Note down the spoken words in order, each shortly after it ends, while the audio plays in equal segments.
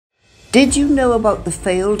Did you know about the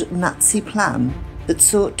failed Nazi plan that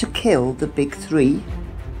sought to kill the Big Three?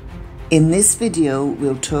 In this video,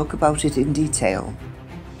 we'll talk about it in detail.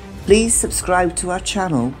 Please subscribe to our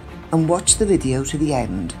channel and watch the video to the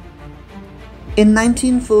end. In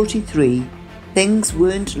 1943, things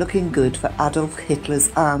weren't looking good for Adolf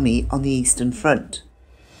Hitler's army on the Eastern Front.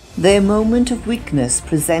 Their moment of weakness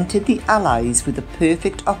presented the Allies with a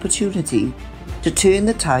perfect opportunity to turn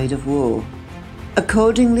the tide of war.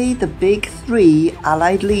 Accordingly, the Big Three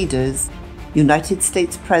Allied leaders, United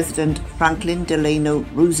States President Franklin Delano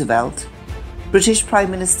Roosevelt, British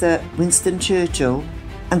Prime Minister Winston Churchill,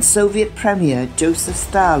 and Soviet Premier Joseph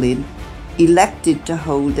Stalin, elected to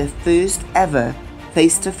hold their first ever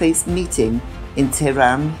face-to-face meeting in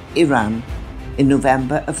Tehran, Iran, in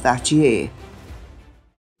November of that year.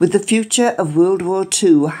 With the future of World War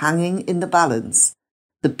II hanging in the balance,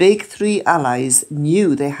 the Big Three Allies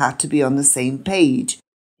knew they had to be on the same page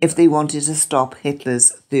if they wanted to stop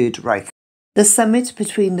Hitler's Third Reich. The summit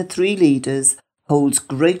between the three leaders holds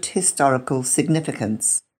great historical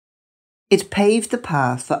significance. It paved the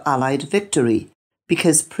path for Allied victory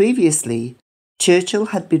because previously Churchill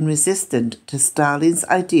had been resistant to Stalin's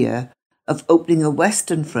idea of opening a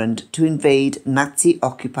Western front to invade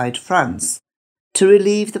Nazi-occupied France to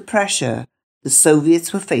relieve the pressure the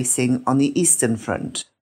Soviets were facing on the Eastern Front.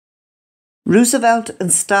 Roosevelt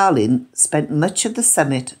and Stalin spent much of the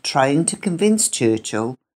summit trying to convince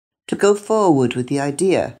Churchill to go forward with the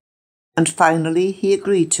idea, and finally he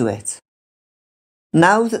agreed to it.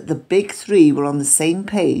 Now that the Big Three were on the same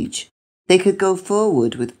page, they could go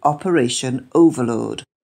forward with Operation Overlord,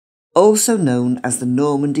 also known as the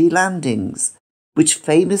Normandy landings, which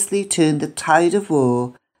famously turned the tide of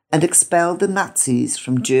war and expelled the Nazis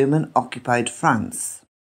from German-occupied France.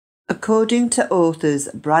 According to authors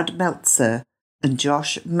Brad Meltzer and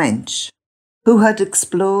Josh Mensch, who had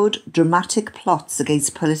explored dramatic plots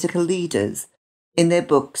against political leaders in their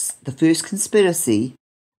books The First Conspiracy,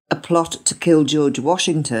 A Plot to Kill George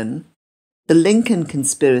Washington, The Lincoln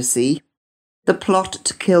Conspiracy, The Plot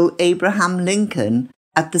to Kill Abraham Lincoln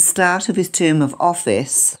at the start of his term of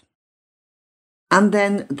office, and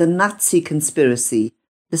then The Nazi Conspiracy,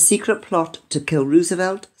 the secret plot to kill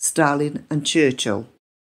Roosevelt, Stalin and Churchill.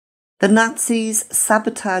 The Nazis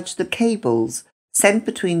sabotaged the cables sent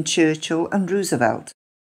between Churchill and Roosevelt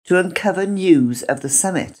to uncover news of the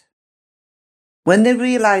summit. When they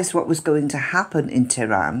realised what was going to happen in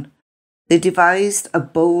Tehran, they devised a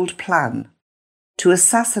bold plan to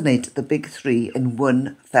assassinate the Big Three in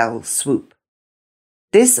one fell swoop.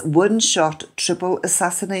 This one-shot triple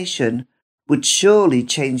assassination would surely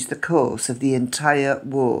change the course of the entire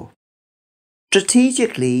war.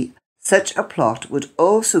 Strategically, such a plot would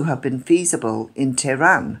also have been feasible in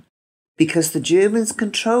Tehran, because the Germans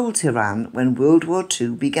controlled Tehran when World War II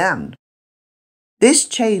began. This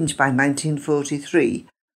changed by 1943,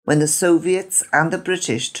 when the Soviets and the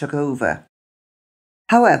British took over.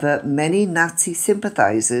 However, many Nazi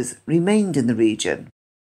sympathisers remained in the region.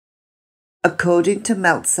 According to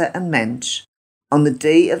Meltzer and Mensch, on the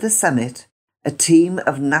day of the summit, a team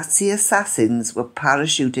of Nazi assassins were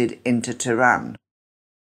parachuted into Tehran.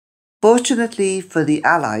 Fortunately for the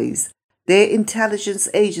Allies, their intelligence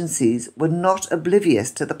agencies were not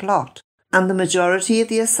oblivious to the plot, and the majority of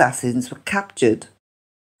the assassins were captured.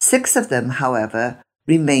 6 of them, however,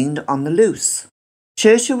 remained on the loose.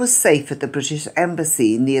 Churchill was safe at the British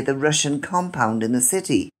Embassy near the Russian compound in the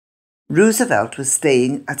city. Roosevelt was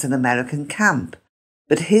staying at an American camp,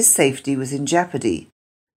 but his safety was in jeopardy.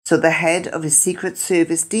 So the head of his Secret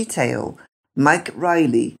Service detail, Mike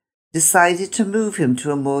Riley, decided to move him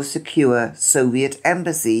to a more secure Soviet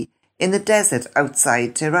embassy in the desert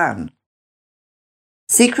outside Tehran.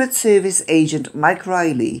 Secret Service agent Mike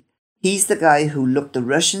Riley, he's the guy who looked the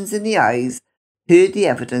Russians in the eyes, heard the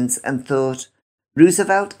evidence and thought,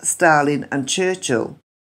 Roosevelt, Stalin and Churchill,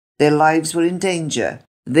 their lives were in danger.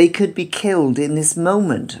 They could be killed in this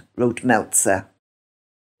moment, wrote Meltzer.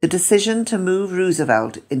 The decision to move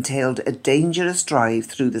Roosevelt entailed a dangerous drive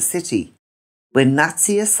through the city, where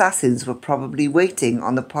Nazi assassins were probably waiting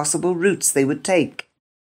on the possible routes they would take.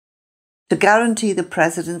 To guarantee the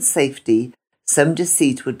president's safety, some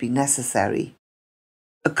deceit would be necessary.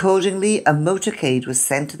 Accordingly, a motorcade was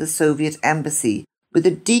sent to the Soviet embassy with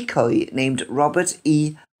a decoy named Robert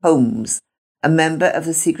E. Holmes, a member of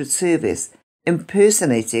the Secret Service,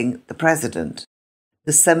 impersonating the president.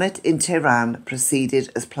 The summit in Tehran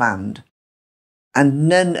proceeded as planned, and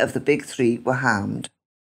none of the Big Three were harmed.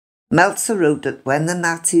 Meltzer wrote that when the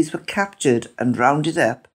Nazis were captured and rounded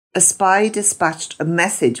up, a spy dispatched a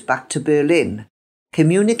message back to Berlin,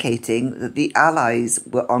 communicating that the Allies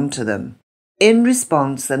were onto them. In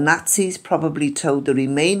response, the Nazis probably told the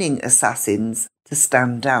remaining assassins to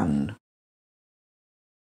stand down.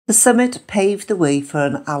 The summit paved the way for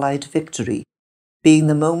an Allied victory, being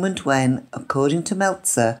the moment when, according to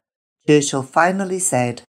Meltzer, Churchill finally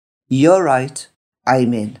said, "You're right,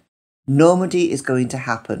 I'm in. Normandy is going to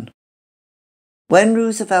happen." When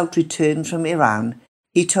Roosevelt returned from Iran,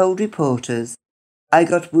 he told reporters, "I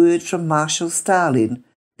got word from Marshal Stalin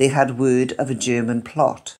they had word of a German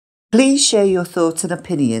plot." Please share your thoughts and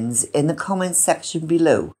opinions in the comments section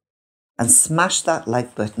below and smash that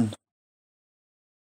like button.